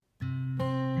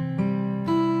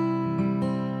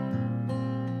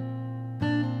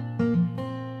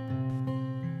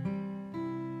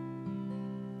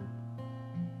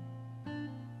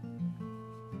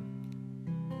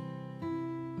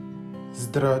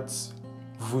Zdrac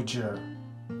Vujer.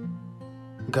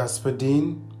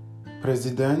 Господин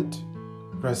Президент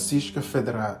Российской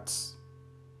Федерации.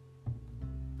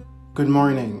 Good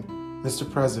morning, Mr.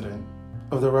 President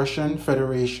of the Russian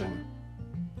Federation.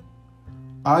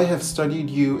 I have studied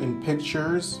you in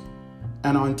pictures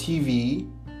and on TV,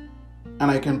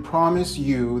 and I can promise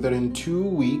you that in 2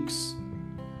 weeks,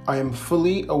 I am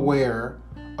fully aware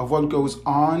of what goes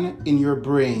on in your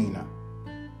brain.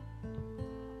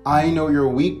 I know your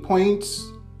weak points,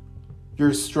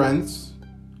 your strengths,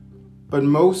 but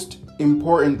most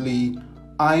importantly,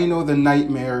 I know the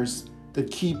nightmares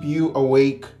that keep you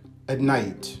awake at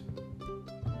night.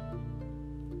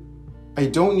 I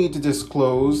don't need to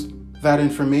disclose that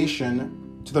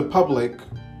information to the public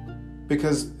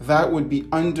because that would be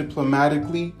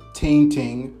undiplomatically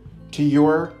tainting to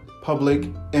your public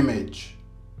image.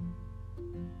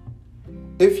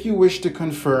 If you wish to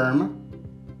confirm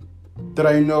that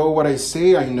I know what I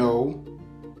say I know,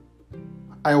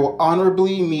 I will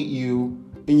honorably meet you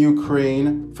in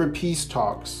Ukraine for peace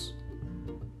talks.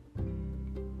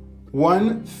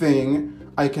 One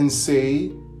thing I can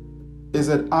say is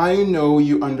that I know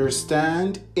you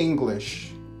understand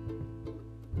English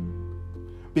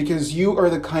because you are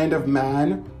the kind of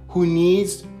man who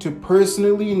needs to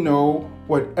personally know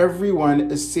what everyone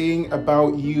is saying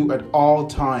about you at all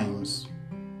times.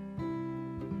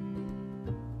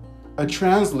 A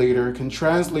translator can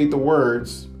translate the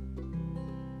words,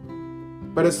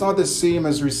 but it's not the same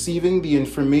as receiving the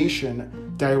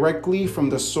information directly from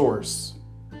the source.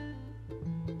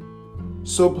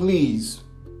 So please,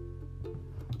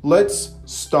 let's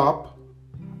stop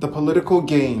the political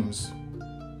games.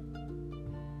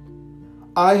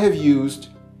 I have used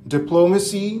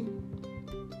diplomacy,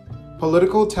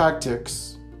 political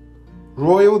tactics,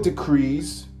 royal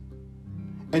decrees,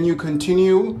 and you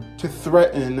continue to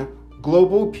threaten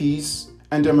global peace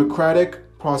and democratic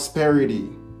prosperity.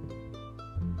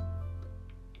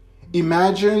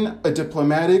 Imagine a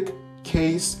diplomatic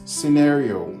case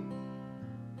scenario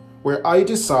where I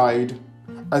decide,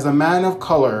 as a man of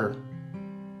color,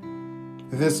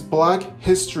 this Black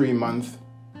History Month,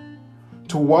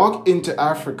 to walk into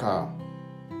Africa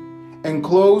and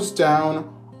close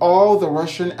down all the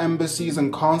Russian embassies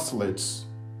and consulates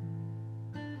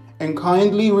and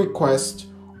kindly request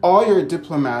all your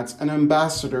diplomats and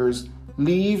ambassadors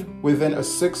leave within a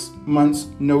 6 months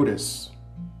notice.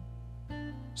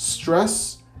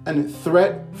 Stress and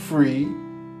threat-free,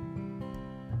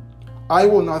 I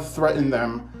will not threaten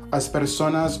them as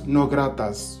personas no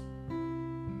gratas.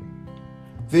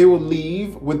 They will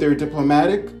leave with their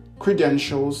diplomatic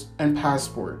credentials and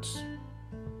passports.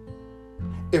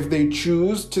 If they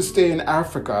choose to stay in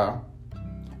Africa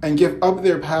and give up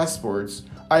their passports,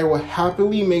 I will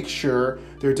happily make sure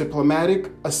their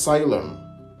diplomatic asylum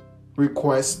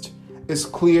request is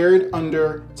cleared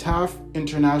under TAF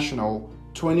International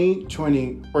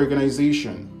 2020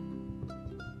 organization.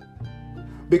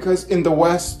 Because in the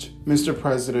West, Mr.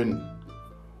 President,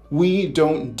 we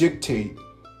don't dictate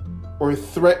or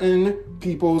threaten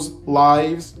people's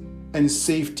lives and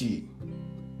safety.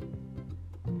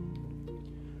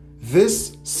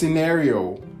 This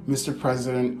scenario, Mr.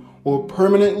 President, will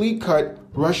permanently cut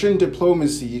Russian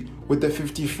diplomacy with the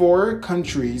 54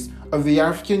 countries of the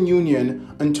African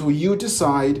Union until you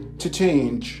decide to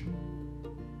change.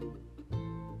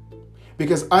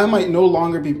 Because I might no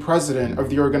longer be president of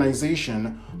the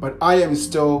organization, but I am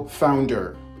still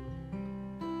founder.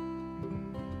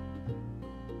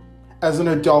 As an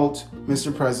adult,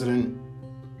 Mr. President,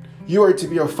 you are to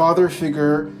be a father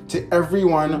figure to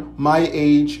everyone my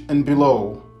age and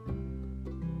below.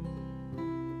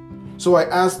 So I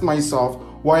asked myself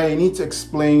why I need to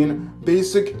explain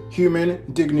basic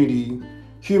human dignity,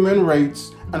 human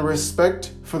rights, and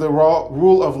respect for the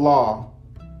rule of law.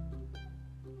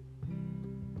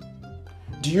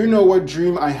 Do you know what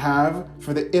dream I have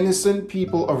for the innocent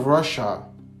people of Russia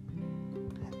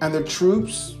and the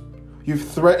troops you've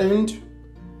threatened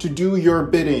to do your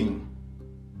bidding?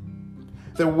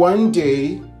 That one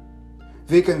day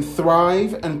they can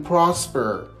thrive and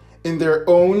prosper in their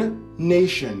own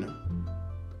nation.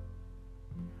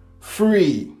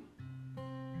 Free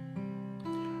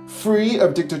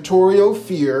of dictatorial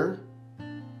fear,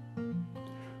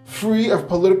 free of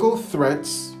political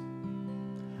threats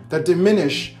that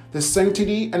diminish the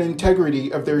sanctity and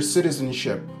integrity of their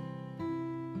citizenship.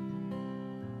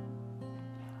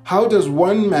 How does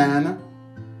one man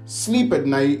sleep at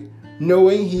night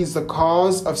knowing he's the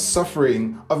cause of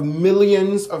suffering of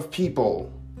millions of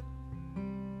people?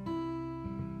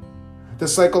 The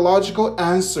psychological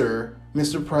answer,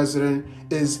 Mr. President,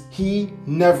 is he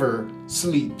never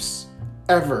sleeps,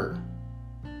 ever.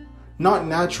 not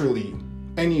naturally,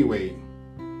 anyway.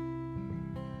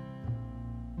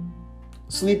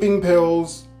 Sleeping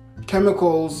pills,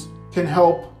 chemicals can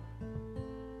help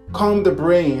calm the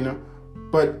brain,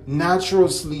 but natural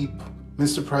sleep,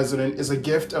 Mr. President, is a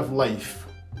gift of life.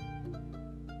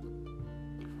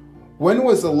 When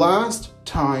was the last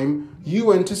time you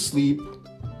went to sleep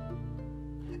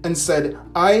and said,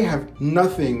 I have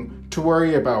nothing to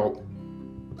worry about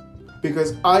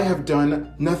because I have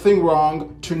done nothing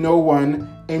wrong to no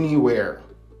one anywhere?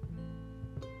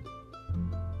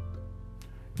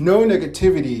 No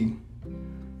negativity,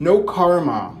 no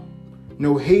karma,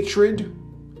 no hatred,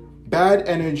 bad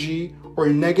energy, or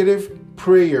negative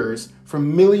prayers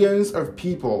from millions of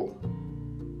people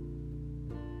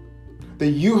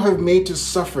that you have made to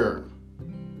suffer,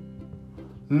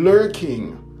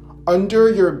 lurking under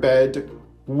your bed,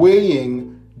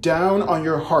 weighing down on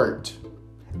your heart,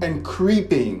 and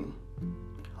creeping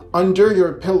under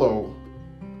your pillow,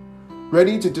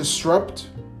 ready to disrupt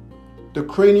the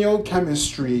cranial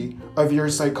chemistry of your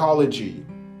psychology.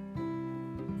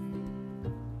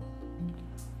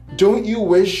 Don't you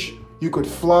wish you could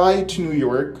fly to New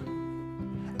York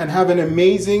and have an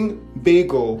amazing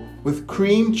bagel with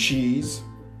cream cheese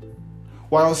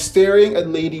while staring at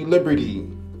Lady Liberty,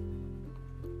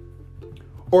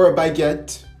 or a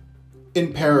baguette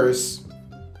in Paris,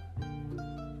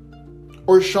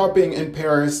 or shopping in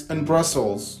Paris and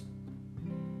Brussels,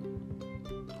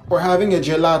 or having a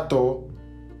gelato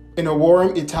in a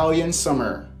warm Italian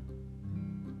summer,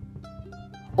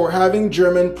 or having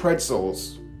German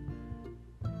pretzels,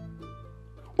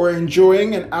 or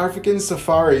enjoying an African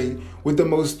safari with the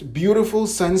most beautiful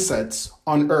sunsets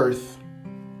on earth,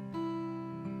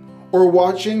 or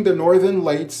watching the northern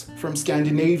lights from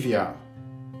Scandinavia,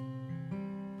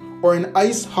 or an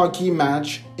ice hockey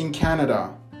match in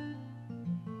Canada,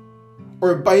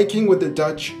 or biking with the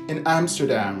Dutch in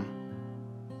Amsterdam,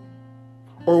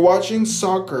 or watching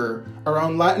soccer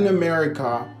around Latin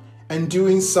America and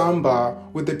doing samba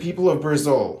with the people of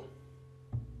Brazil,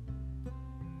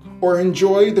 or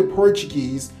enjoy the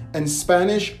Portuguese and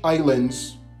Spanish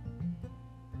islands,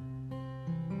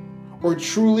 or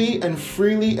truly and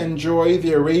freely enjoy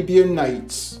the Arabian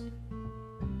Nights,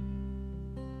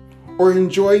 or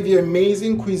enjoy the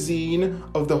amazing cuisine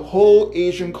of the whole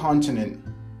Asian continent,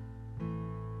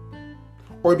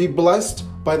 or be blessed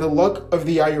by the luck of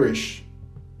the Irish,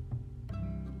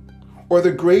 or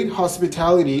the great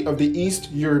hospitality of the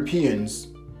East Europeans.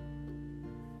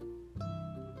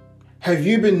 Have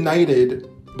you been knighted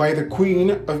by the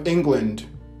Queen of England?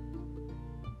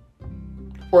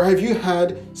 Or have you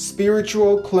had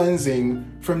spiritual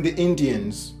cleansing from the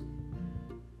Indians?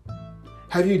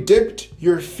 Have you dipped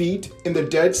your feet in the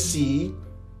Dead Sea?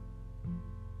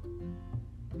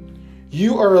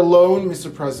 You are alone,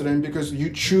 Mr. President, because you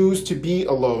choose to be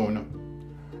alone,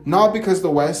 not because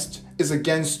the West is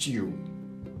against you.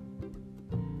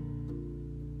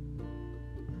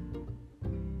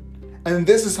 And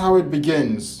this is how it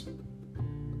begins.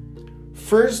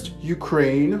 First,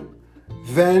 Ukraine,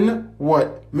 then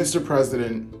what, Mr.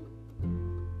 President?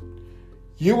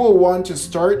 You will want to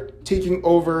start taking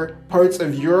over parts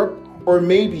of Europe or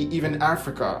maybe even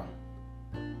Africa.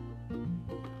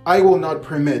 I will not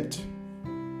permit.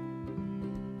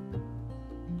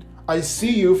 I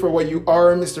see you for what you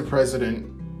are, Mr. President.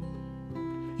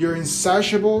 Your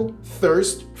insatiable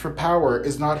thirst for power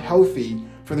is not healthy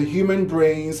for the human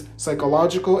brain's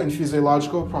psychological and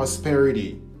physiological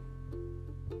prosperity.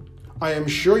 I am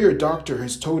sure your doctor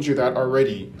has told you that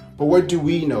already, but what do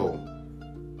we know?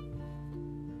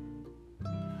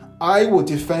 I will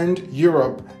defend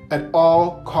Europe at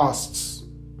all costs.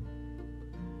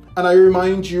 And I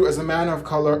remind you, as a man of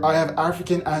color, I have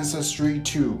African ancestry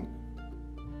too.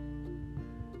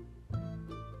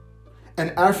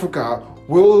 And Africa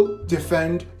will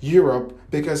defend Europe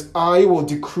because I will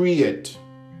decree it.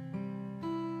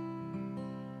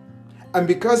 And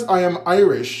because I am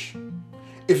Irish,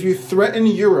 if you threaten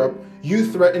Europe, you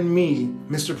threaten me,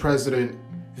 Mr. President,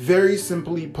 very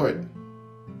simply put.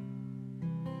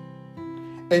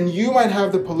 And you might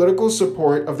have the political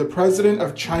support of the President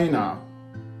of China,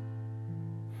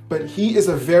 but he is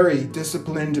a very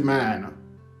disciplined man.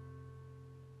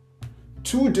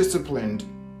 Too disciplined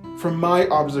from my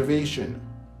observation.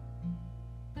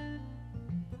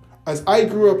 As I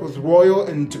grew up with royal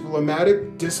and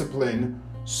diplomatic discipline,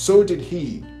 so did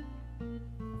he.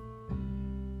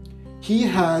 He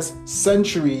has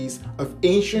centuries of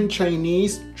ancient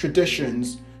Chinese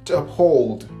traditions to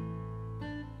uphold,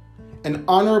 an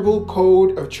honorable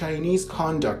code of Chinese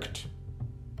conduct.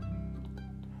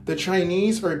 The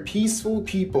Chinese are peaceful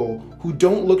people who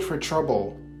don't look for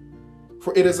trouble.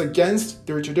 for it is against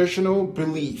their traditional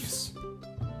beliefs.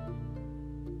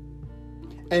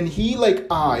 And he, like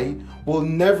I, will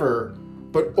never,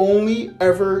 but only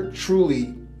ever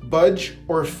truly budge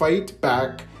or fight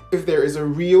back if there is a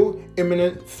real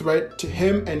imminent threat to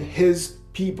him and his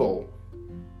people.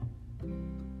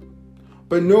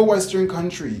 But no Western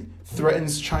country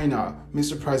threatens China,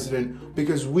 Mr. President,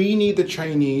 because we need the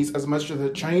Chinese as much as the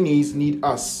Chinese need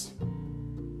us.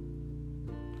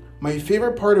 My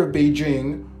favorite part of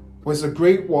Beijing was the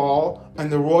Great Wall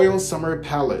and the Royal Summer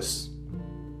Palace.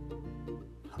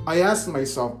 I asked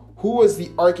myself, who was the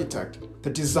architect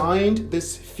that designed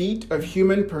this feat of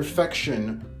human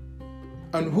perfection,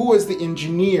 and who was the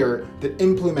engineer that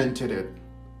implemented it?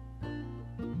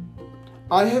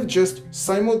 I have just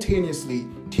simultaneously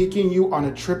taken you on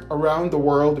a trip around the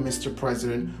world, Mr.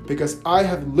 President, because I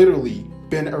have literally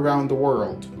been around the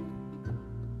world.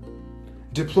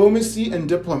 Diplomacy and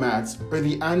diplomats are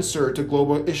the answer to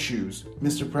global issues,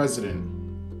 Mr. President.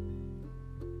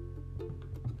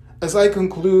 As I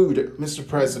conclude, Mr.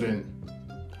 President,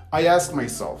 I ask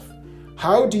myself,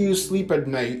 how do you sleep at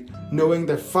night knowing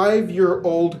that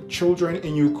 5-year-old children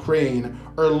in Ukraine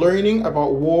are learning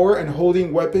about war and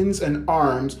holding weapons and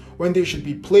arms when they should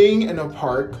be playing in a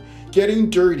park, getting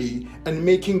dirty, and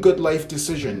making good life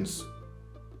decisions?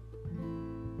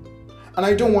 And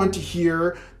I don't want to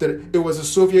hear that it was the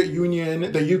Soviet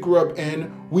Union that you grew up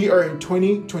in. We are in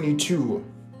 2022.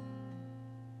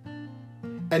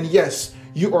 And yes,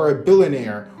 you are a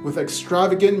billionaire with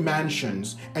extravagant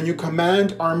mansions, and you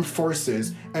command armed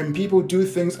forces, and people do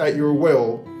things at your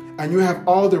will, and you have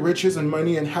all the riches and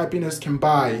money and happiness can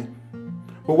buy.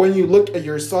 But when you look at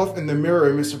yourself in the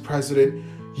mirror, Mr. President,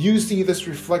 you see this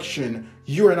reflection.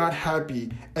 You are not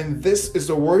happy, and this is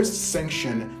the worst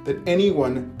sanction that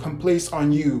anyone can place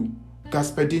on you,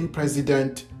 Господин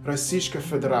Президент Российской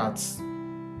Федерации.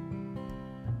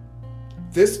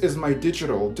 This is my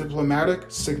digital diplomatic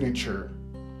signature.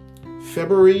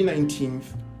 February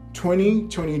 19th,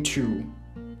 2022,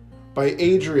 by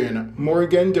Adrian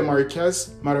Morgan de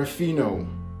Marquez Marafino.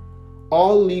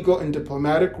 All legal and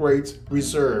diplomatic rights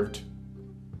reserved.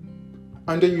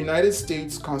 Under United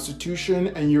States Constitution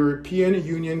and European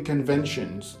Union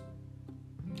conventions.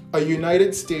 A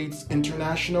United States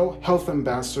International Health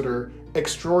Ambassador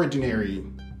Extraordinary.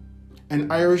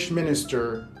 An Irish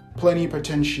Minister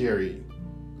Plenipotentiary.